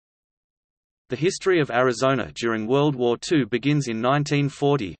The history of Arizona during World War II begins in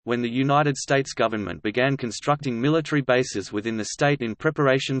 1940, when the United States government began constructing military bases within the state in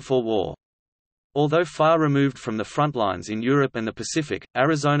preparation for war. Although far removed from the front lines in Europe and the Pacific,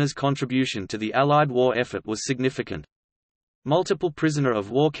 Arizona's contribution to the Allied war effort was significant. Multiple prisoner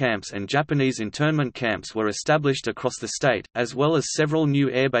of war camps and Japanese internment camps were established across the state, as well as several new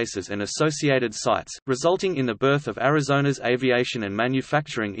airbases and associated sites, resulting in the birth of Arizona's aviation and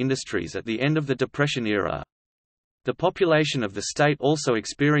manufacturing industries at the end of the Depression era. The population of the state also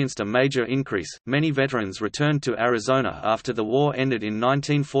experienced a major increase. Many veterans returned to Arizona after the war ended in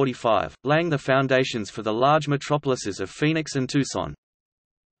 1945, laying the foundations for the large metropolises of Phoenix and Tucson.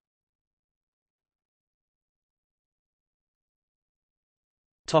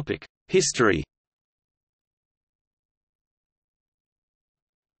 History.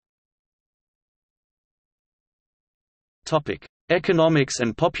 Economics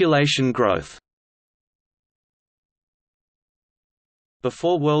and population growth.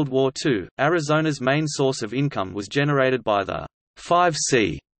 Before World War II, Arizona's main source of income was generated by the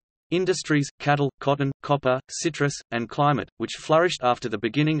 5C industries: cattle, cotton, copper, citrus, and climate, which flourished after the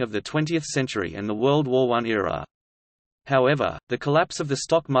beginning of the 20th century and the World War I era. However, the collapse of the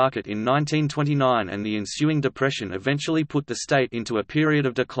stock market in 1929 and the ensuing depression eventually put the state into a period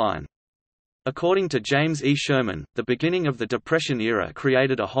of decline. According to James E. Sherman, the beginning of the Depression era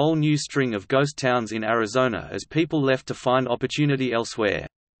created a whole new string of ghost towns in Arizona as people left to find opportunity elsewhere.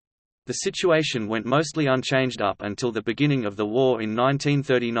 The situation went mostly unchanged up until the beginning of the war in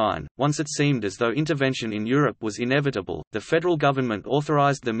 1939. Once it seemed as though intervention in Europe was inevitable, the federal government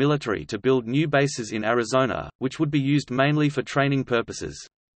authorized the military to build new bases in Arizona, which would be used mainly for training purposes.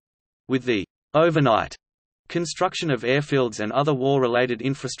 With the overnight construction of airfields and other war-related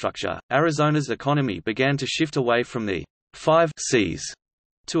infrastructure, Arizona's economy began to shift away from the 5 Cs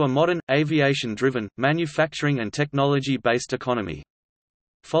to a modern, aviation-driven, manufacturing and technology-based economy.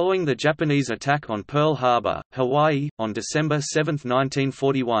 Following the Japanese attack on Pearl Harbor, Hawaii, on December 7,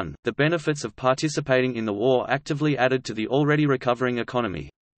 1941, the benefits of participating in the war actively added to the already recovering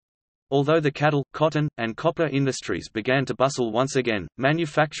economy. Although the cattle, cotton, and copper industries began to bustle once again,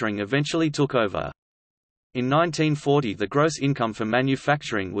 manufacturing eventually took over. In 1940, the gross income for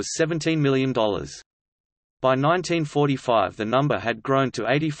manufacturing was $17 million. By 1945 the number had grown to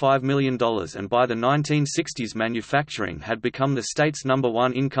 $85 million, and by the 1960s manufacturing had become the state's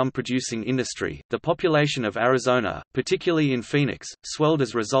 #1 income-producing industry. The population of Arizona, particularly in Phoenix, swelled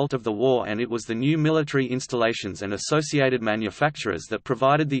as a result of the war, and it was the new military installations and associated manufacturers that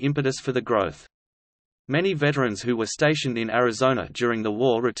provided the impetus for the growth. Many veterans who were stationed in Arizona during the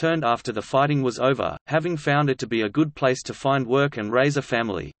war returned after the fighting was over, having found it to be a good place to find work and raise a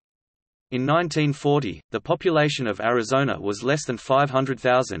family. In 1940, the population of Arizona was less than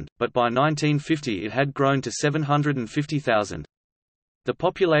 500,000, but by 1950 it had grown to 750,000. The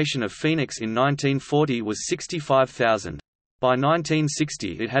population of Phoenix in 1940 was 65,000. By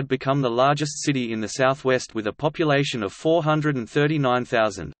 1960 it had become the largest city in the Southwest with a population of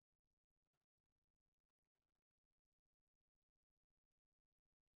 439,000.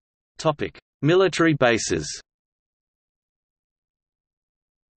 Military bases.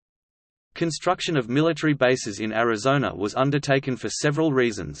 Construction of military bases in Arizona was undertaken for several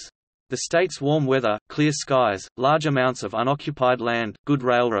reasons. The state's warm weather, clear skies, large amounts of unoccupied land, good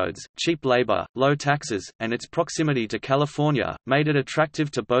railroads, cheap labor, low taxes, and its proximity to California, made it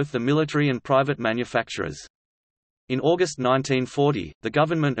attractive to both the military and private manufacturers. In August 1940, the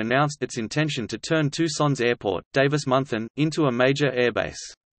government announced its intention to turn Tucson's airport, Davis-Monthan, into a major airbase.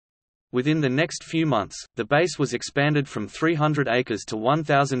 Within the next few months, the base was expanded from 300 acres to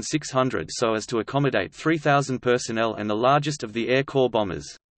 1,600 so as to accommodate 3,000 personnel and the largest of the Air Corps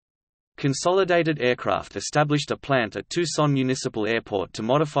bombers. Consolidated Aircraft established a plant at Tucson Municipal Airport to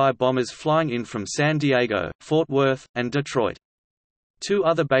modify bombers flying in from San Diego, Fort Worth, and Detroit. Two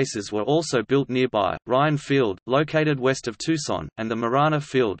other bases were also built nearby, Ryan Field, located west of Tucson, and the Marana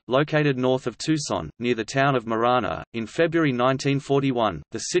Field, located north of Tucson, near the town of Marana. In February 1941,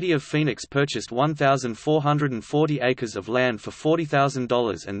 the city of Phoenix purchased 1,440 acres of land for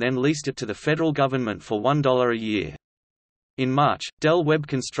 $40,000 and then leased it to the federal government for $1 a year. In March, Del Webb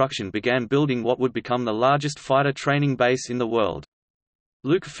Construction began building what would become the largest fighter training base in the world.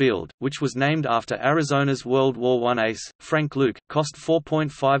 Luke Field, which was named after Arizona's World War I ace, Frank Luke, cost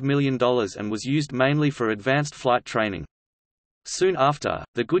 $4.5 million and was used mainly for advanced flight training. Soon after,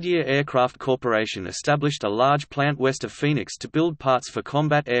 the Goodyear Aircraft Corporation established a large plant west of Phoenix to build parts for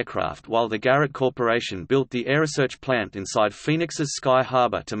combat aircraft, while the Garrett Corporation built the Air Research plant inside Phoenix's Sky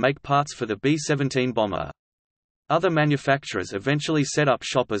Harbor to make parts for the B-17 bomber. Other manufacturers eventually set up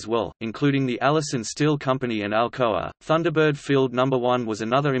shop as well, including the Allison Steel Company and Alcoa. Thunderbird Field No. 1 was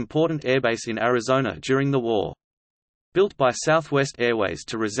another important airbase in Arizona during the war. Built by Southwest Airways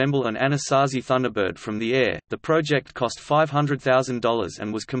to resemble an Anasazi Thunderbird from the air, the project cost $500,000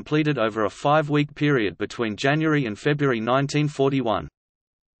 and was completed over a 5-week period between January and February 1941.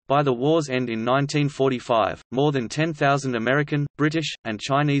 By the war's end in 1945, more than 10,000 American, British, and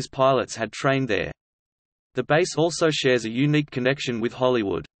Chinese pilots had trained there. The base also shares a unique connection with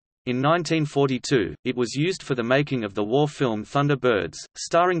Hollywood. In 1942, it was used for the making of the war film Thunderbirds,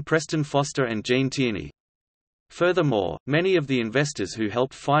 starring Preston Foster and Gene Tierney. Furthermore, many of the investors who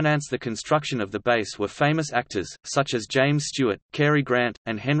helped finance the construction of the base were famous actors, such as James Stewart, Cary Grant,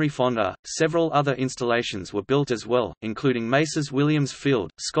 and Henry Fonda. Several other installations were built as well, including Mesa's Williams Field,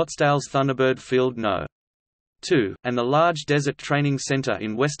 Scottsdale's Thunderbird Field No. 2, and the large Desert Training Center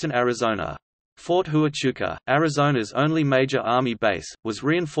in western Arizona. Fort Huachuca, Arizona's only major Army base, was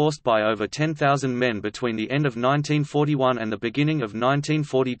reinforced by over 10,000 men between the end of 1941 and the beginning of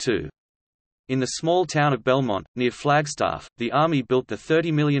 1942. In the small town of Belmont, near Flagstaff, the Army built the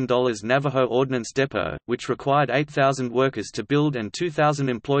 $30 million Navajo Ordnance Depot, which required 8,000 workers to build and 2,000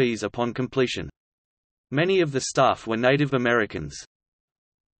 employees upon completion. Many of the staff were Native Americans.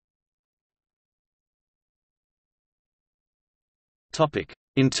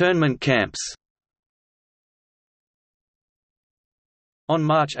 Internment camps. On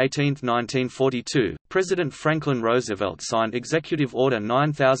March 18, 1942, President Franklin Roosevelt signed Executive Order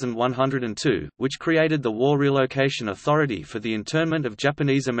 9102, which created the War Relocation Authority for the internment of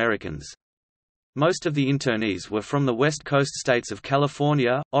Japanese Americans. Most of the internees were from the West Coast states of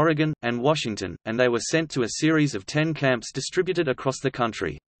California, Oregon, and Washington, and they were sent to a series of 10 camps distributed across the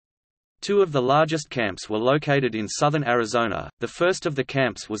country. 2 of the largest camps were located in southern Arizona. The first of the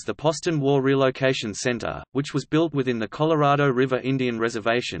camps was the Poston War Relocation Center, which was built within the Colorado River Indian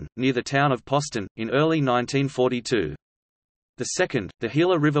Reservation, near the town of Poston, in early 1942. The second, the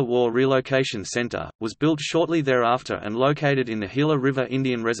Gila River War Relocation Center, was built shortly thereafter and located in the Gila River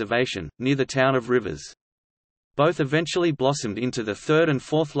Indian Reservation, near the town of Rivers. Both eventually blossomed into the third and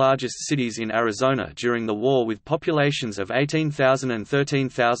fourth largest cities in Arizona during the war, with populations of 18,000 and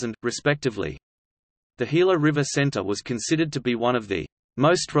 13,000, respectively. The Gila River Center was considered to be one of the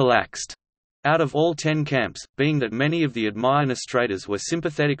most relaxed out of all 10 camps, being that many of the administrators were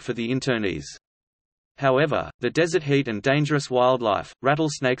sympathetic for the internees. However, the desert heat and dangerous wildlife,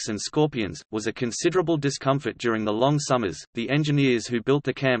 rattlesnakes and scorpions, was a considerable discomfort during the long summers. The engineers who built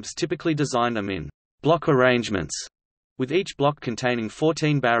the camps typically designed them in block arrangements, with each block containing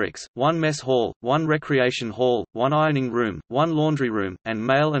 14 barracks, 1 mess hall, 1 recreation hall, 1 ironing room, 1 laundry room, and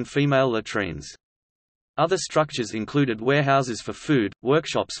male and female latrines. Other structures included warehouses for food,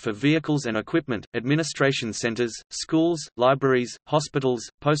 workshops for vehicles and equipment, administration centers, schools, libraries, hospitals,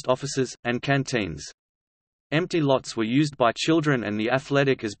 post offices, and canteens. Empty lots were used by children and the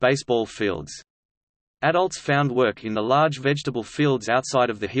athletic as baseball fields. Adults found work in the large vegetable fields outside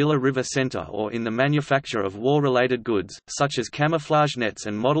of the Gila River Center or in the manufacture of war-related goods, such as camouflage nets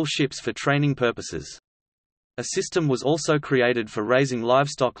and model ships for training purposes. A system was also created for raising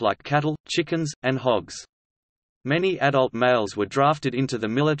livestock like cattle, chickens, and hogs. Many adult males were drafted into the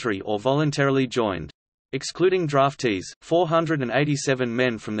military or voluntarily joined. Excluding draftees, 487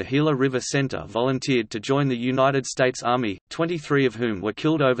 men from the Gila River Center volunteered to join the United States Army, 23 of whom were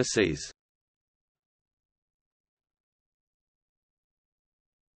killed overseas.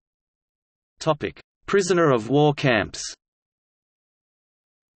 Prisoner of war camps.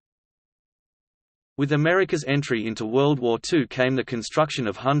 With America's entry into World War II came the construction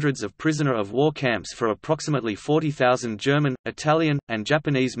of hundreds of prisoner of war camps for approximately 40,000 German, Italian, and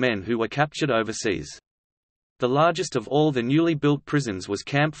Japanese men who were captured overseas. The largest of all the newly built prisons was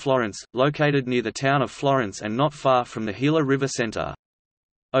Camp Florence, located near the town of Florence and not far from the Gila River Center.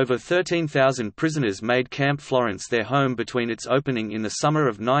 Over 13,000 prisoners made Camp Florence their home between its opening in the summer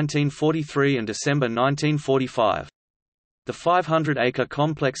of 1943 and December 1945. The 500-acre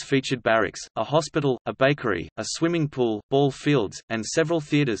complex featured barracks, a hospital, a bakery, a swimming pool, ball fields, and several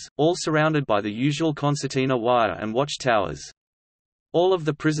theaters, all surrounded by the usual concertina wire and watch towers. All of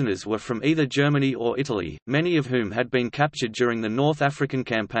the prisoners were from either Germany or Italy, many of whom had been captured during the North African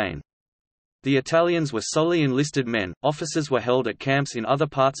Campaign. The Italians were solely enlisted men. Officers were held at camps in other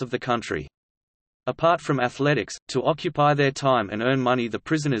parts of the country. Apart from athletics, to occupy their time and earn money, the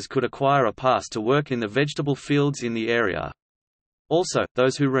prisoners could acquire a pass to work in the vegetable fields in the area. Also,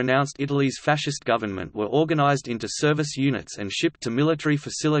 those who renounced Italy's fascist government were organized into service units and shipped to military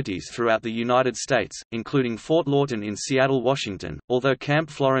facilities throughout the United States, including Fort Lawton in Seattle, Washington. Although Camp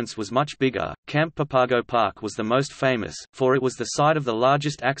Florence was much bigger, Camp Papago Park was the most famous, for it was the site of the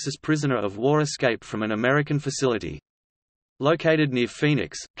largest Axis prisoner of war escape from an American facility. Located near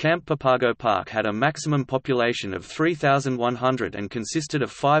Phoenix, Camp Papago Park had a maximum population of 3,100 and consisted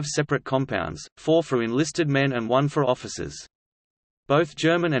of 5 separate compounds, 4 for enlisted men and 1 for officers. Both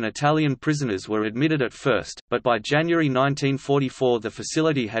German and Italian prisoners were admitted at first, but by January 1944 the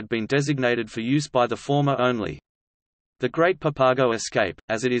facility had been designated for use by the former only. The Great Papago Escape,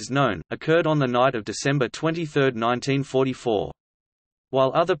 as it is known, occurred on the night of December 23, 1944.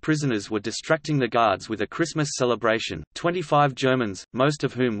 While other prisoners were distracting the guards with a Christmas celebration, 25 Germans, most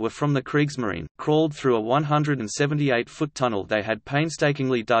of whom were from the Kriegsmarine, crawled through a 178-foot tunnel they had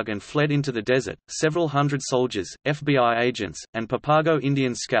painstakingly dug and fled into the desert. Several hundred soldiers, FBI agents, and Papago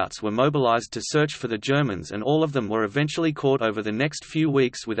Indian scouts were mobilized to search for the Germans, and all of them were eventually caught over the next few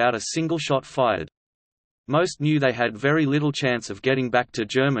weeks without a single shot fired. Most knew they had very little chance of getting back to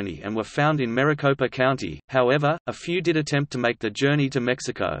Germany and were found in Maricopa County. However, a few did attempt to make the journey to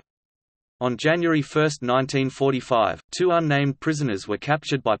Mexico. On January 1, 1945, 2 unnamed prisoners were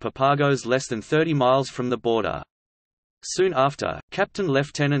captured by Papagos less than 30 miles from the border. Soon after, Captain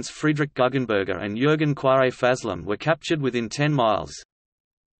Lieutenants Friedrich Guggenberger and Jürgen Quare Faslam were captured within 10 miles.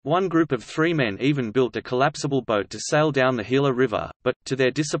 One group of 3 men even built a collapsible boat to sail down the Gila River, but, to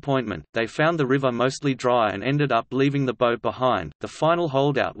their disappointment, they found the river mostly dry and ended up leaving the boat behind. The final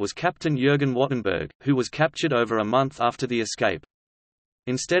holdout was Captain Jürgen Wattenberg, who was captured over a month after the escape.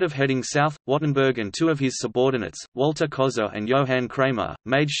 Instead of heading south, Wattenberg and 2 of his subordinates, Walter Kozer and Johann Kramer,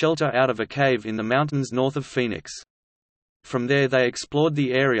 made shelter out of a cave in the mountains north of Phoenix. From there they explored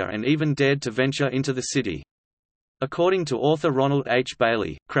the area and even dared to venture into the city. According to author Ronald H.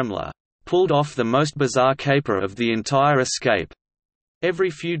 Bailey, Kremler pulled off the most bizarre caper of the entire escape. Every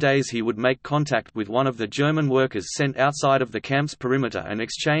few days he would make contact with one of the German workers sent outside of the camp's perimeter and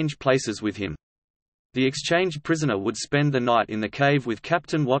exchange places with him. The exchanged prisoner would spend the night in the cave with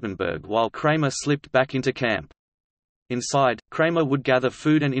Captain Wattenberg while Kramer slipped back into camp. Inside, Kramer would gather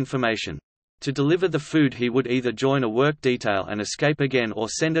food and information. To deliver the food he would either join a work detail and escape again or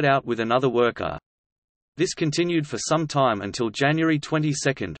send it out with another worker. This continued for some time until January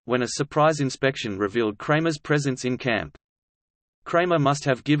 22, when a surprise inspection revealed Kramer's presence in camp. Kramer must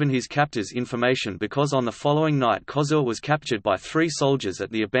have given his captors information because on the following night Kozer was captured by 3 soldiers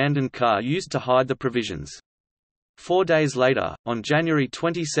at the abandoned car used to hide the provisions. 4 days later, on January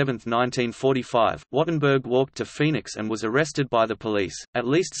 27, 1945, Wattenberg walked to Phoenix and was arrested by the police. At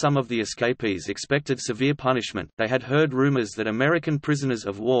least some of the escapees expected severe punishment. They had heard rumors that American prisoners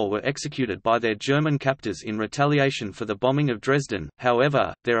of war were executed by their German captors in retaliation for the bombing of Dresden.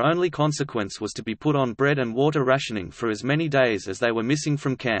 However, their only consequence was to be put on bread and water rationing for as many days as they were missing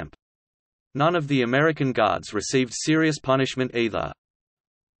from camp. None of the American guards received serious punishment either.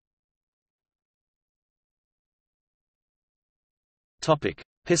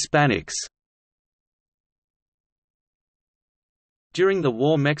 Hispanics. During the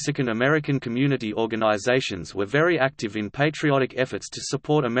war, Mexican-American community organizations were very active in patriotic efforts to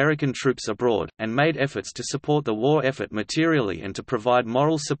support American troops abroad, and made efforts to support the war effort materially and to provide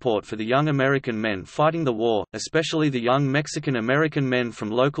moral support for the young American men fighting the war, especially the young Mexican-American men from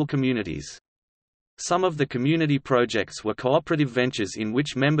local communities. Some of the community projects were cooperative ventures in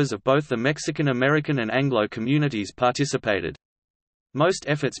which members of both the Mexican-American and Anglo communities participated. Most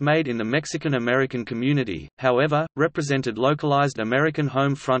efforts made in the Mexican-American community, however, represented localized American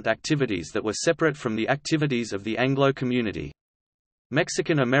home front activities that were separate from the activities of the Anglo community.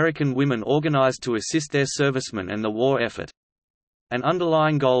 Mexican-American women organized to assist their servicemen and the war effort. An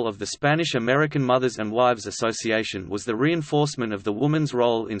underlying goal of the Spanish-American Mothers and Wives Association was the reinforcement of the woman's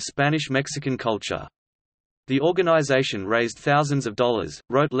role in Spanish-Mexican culture. The organization raised thousands of dollars,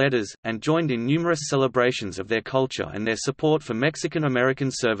 wrote letters, and joined in numerous celebrations of their culture and their support for Mexican-American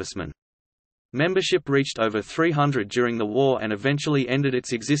servicemen. Membership reached over 300 during the war and eventually ended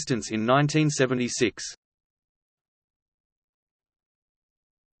its existence in 1976.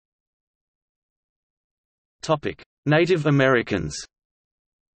 Native Americans.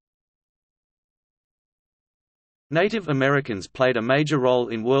 Native Americans played a major role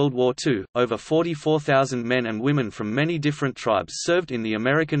in World War II. Over 44,000 men and women from many different tribes served in the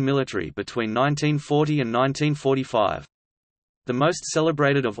American military between 1940 and 1945. The most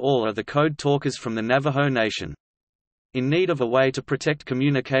celebrated of all are the Code Talkers from the Navajo Nation. In need of a way to protect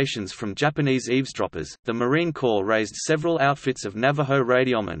communications from Japanese eavesdroppers, the Marine Corps raised several outfits of Navajo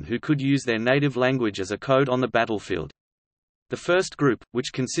radiomen who could use their native language as a code on the battlefield. The first group,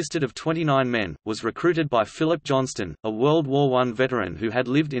 which consisted of 29 men, was recruited by Philip Johnston, a World War I veteran who had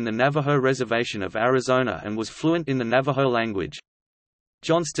lived in the Navajo Reservation of Arizona and was fluent in the Navajo language.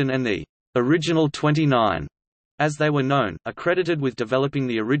 Johnston and the original 29, as they were known, are credited with developing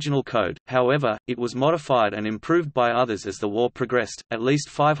the original code. However, it was modified and improved by others as the war progressed. At least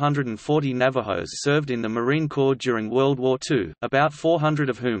 540 Navajos served in the Marine Corps during World War II, about 400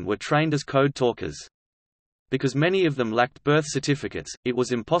 of whom were trained as code talkers. Because many of them lacked birth certificates, it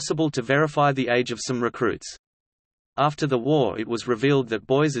was impossible to verify the age of some recruits. After the war, it was revealed that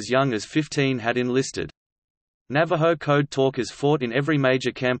boys as young as 15 had enlisted. Navajo code talkers fought in every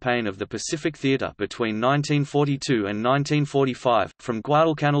major campaign of the Pacific Theater between 1942 and 1945, from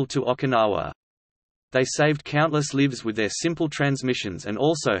Guadalcanal to Okinawa. They saved countless lives with their simple transmissions and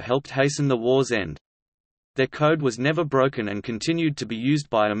also helped hasten the war's end. Their code was never broken and continued to be used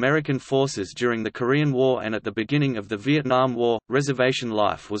by American forces during the Korean War and at the beginning of the Vietnam War. Reservation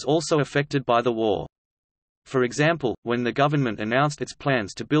life was also affected by the war. For example, when the government announced its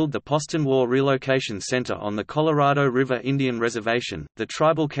plans to build the Poston War Relocation Center on the Colorado River Indian Reservation, the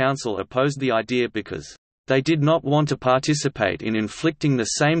Tribal Council opposed the idea because they did not want to participate in inflicting the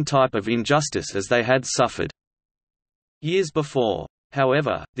same type of injustice as they had suffered years before.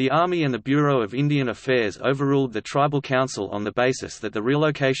 However, the Army and the Bureau of Indian Affairs overruled the Tribal Council on the basis that the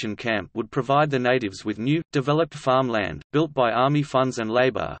relocation camp would provide the natives with new, developed farmland, built by Army funds and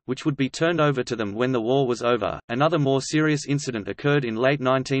labor, which would be turned over to them when the war was over. Another more serious incident occurred in late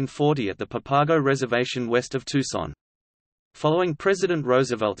 1940 at the Papago Reservation west of Tucson. Following President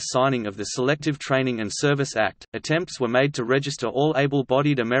Roosevelt's signing of the Selective Training and Service Act, attempts were made to register all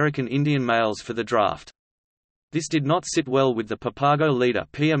able-bodied American Indian males for the draft. This did not sit well with the Papago leader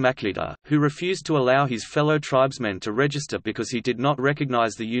Pia Makita, who refused to allow his fellow tribesmen to register because he did not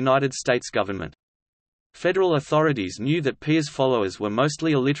recognize the United States government. Federal authorities knew that Pia's followers were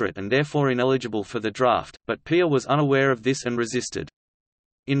mostly illiterate and therefore ineligible for the draft, but Pia was unaware of this and resisted.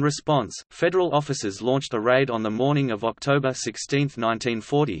 In response, federal officers launched a raid on the morning of October 16,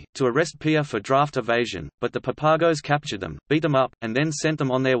 1940, to arrest Pia for draft evasion, but the Papagos captured them, beat them up, and then sent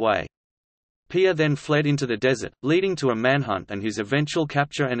them on their way. Pia then fled into the desert, leading to a manhunt and his eventual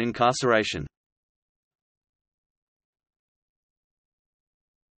capture and incarceration.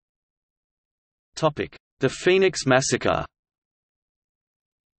 The Phoenix Massacre.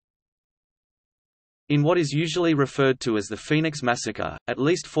 In what is usually referred to as the Phoenix Massacre, at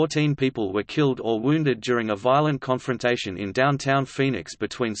least 14 people were killed or wounded during a violent confrontation in downtown Phoenix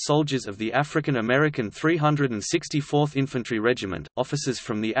between soldiers of the African American 364th Infantry Regiment, officers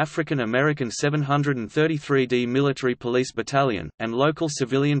from the African American 733d Military Police Battalion, and local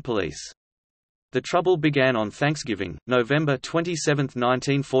civilian police. The trouble began on Thanksgiving, November 27,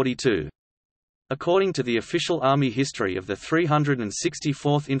 1942. According to the official Army history of the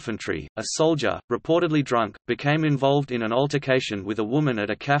 364th Infantry, a soldier, reportedly drunk, became involved in an altercation with a woman at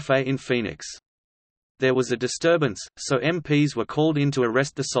a café in Phoenix. There was a disturbance, so MPs were called in to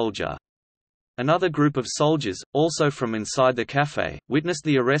arrest the soldier. Another group of soldiers, also from inside the café, witnessed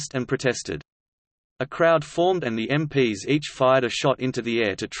the arrest and protested. A crowd formed and the MPs each fired a shot into the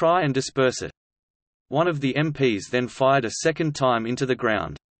air to try and disperse it. One of the MPs then fired a second time into the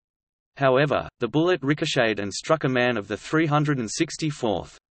ground. However, the bullet ricocheted and struck a man of the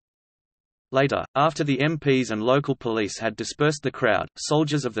 364th. Later, after the MPs and local police had dispersed the crowd,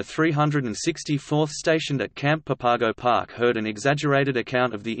 soldiers of the 364th stationed at Camp Papago Park heard an exaggerated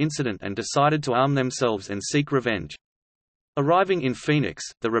account of the incident and decided to arm themselves and seek revenge. Arriving in Phoenix,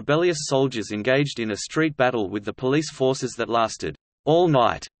 the rebellious soldiers engaged in a street battle with the police forces that lasted all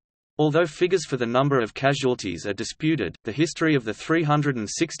night. Although figures for the number of casualties are disputed, the history of the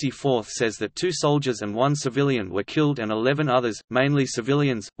 364th says that 2 soldiers and 1 civilian were killed and 11 others, mainly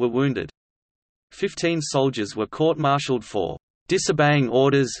civilians, were wounded. 15 soldiers were court-martialed for disobeying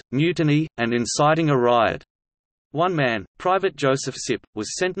orders, mutiny, and inciting a riot. One man, Private Joseph Sipp,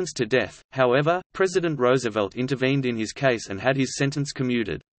 was sentenced to death. However, President Roosevelt intervened in his case and had his sentence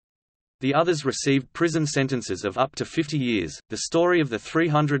commuted. The others received prison sentences of up to 50 years. The story of the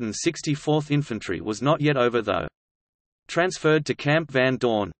 364th Infantry was not yet over though. Transferred to Camp Van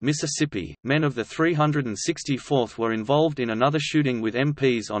Dorn, Mississippi, men of the 364th were involved in another shooting with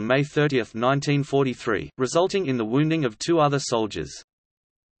MPs on May 30, 1943, resulting in the wounding of 2 other soldiers.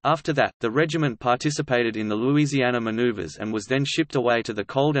 After that, the regiment participated in the Louisiana maneuvers and was then shipped away to the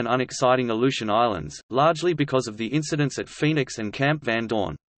cold and unexciting Aleutian Islands, largely because of the incidents at Phoenix and Camp Van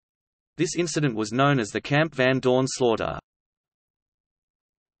Dorn. This incident was known as the Camp Van Dorn slaughter.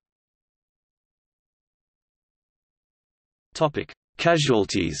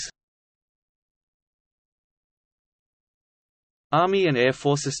 Casualties. Army and Air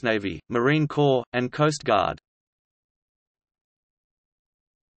Forces, Navy, Marine Corps, and Coast Guard.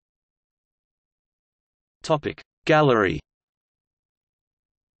 Gallery.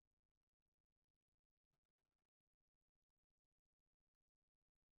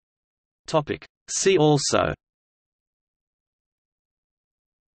 See also: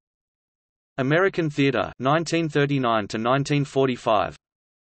 American theater 1939 to 1945,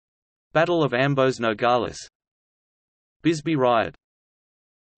 Battle of Ambos Nogales, Bisbee riot,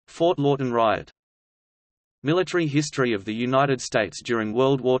 Fort Lawton riot, Military history of the United States during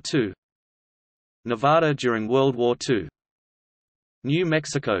World War II, Nevada during World War II, New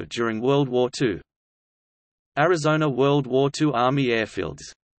Mexico during World War II, Arizona World War II Army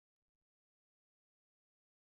airfields.